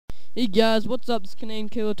Hey guys, what's up? It's Canadian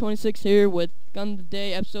Killer 26 here with Gun of the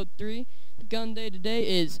Day, episode 3. The gun of the day today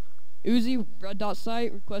is Uzi Red Dot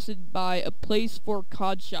Sight, requested by A Place for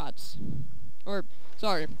COD Shots. A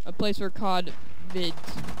Place for COD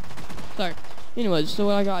Vids. Sorry. Anyways, so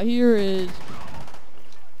what I got here is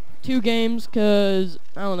 2 games, cause,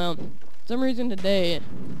 I don't know, for some reason today,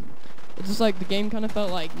 it's just like the game kind of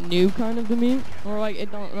felt like new kind of to me. Or like, I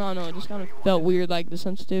don't know, it just kind of felt weird, like the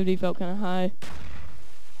sensitivity felt kind of high.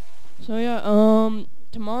 So yeah,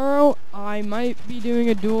 tomorrow I might be doing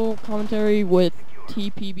a dual commentary with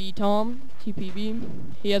TPB Tom. TPB.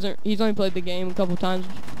 He's only played the game a couple times,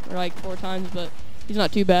 or like 4 times, but he's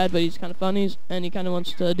not too bad, but he's kind of funny, and he kind of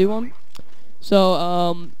wants to do one.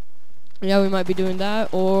 So, yeah, we might be doing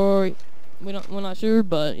that, or we're not sure,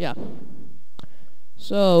 but yeah.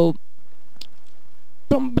 So,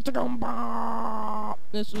 that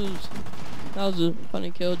was a funny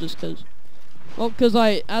kill just cause. Well, because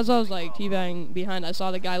as I was like teabagging behind, I saw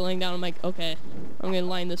the guy laying down. I'm like, okay, I'm gonna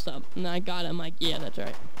line this up, and I got it. I'm like, yeah, that's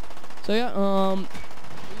right. So yeah,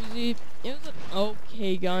 Uzi, it was an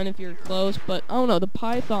okay gun if you're close, but I don't know, the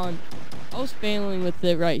Python, I was failing with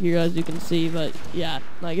it right here, as you can see, but yeah,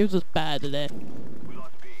 like it was just bad today.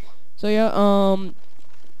 So yeah,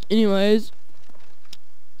 anyways,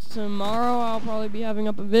 tomorrow I'll probably be having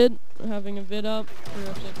a vid up for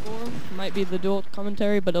episode 4. Might be the dual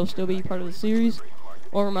commentary, but it'll still be part of the series,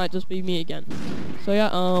 or it might just be me again. So yeah,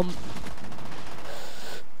 I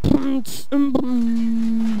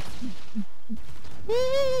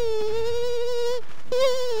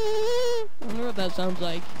wonder what that sounds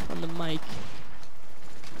like on the mic.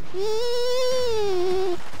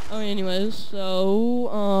 Oh, anyways, so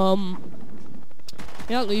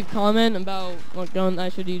yeah, leave comment about what gun I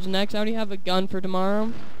should use next. I already have a gun for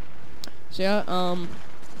tomorrow. So yeah,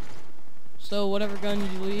 so whatever gun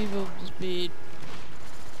you leave, it'll just be,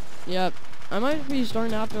 yep. I might be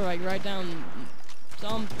starting to have to like write down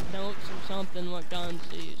some notes or something what guns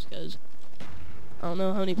to use, because I don't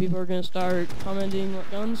know how many people are going to start commenting what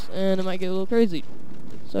guns, and it might get a little crazy.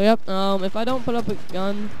 So yep, if I don't put up a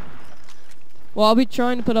gun, well, I'll be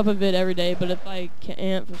trying to put up a vid every day, but if I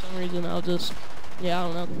can't for some reason, I'll just, yeah, I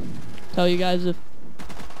don't know, tell you guys if,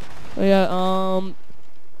 oh yeah,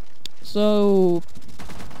 so,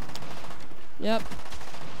 yep,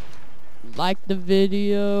 like the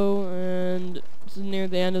video, and this is near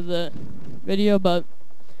the end of the video, but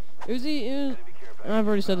Uzi, I've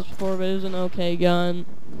already said this before, but it was an okay gun,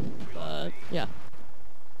 but, yeah,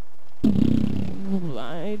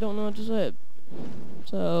 I don't know what to say.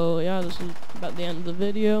 So, yeah, this is about the end of the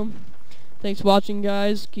video. Thanks for watching,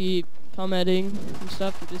 guys. Keep commenting and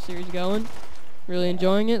stuff, keep this series going. Really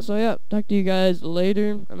enjoying it. So, yeah, talk to you guys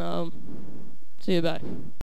later, and see you, bye.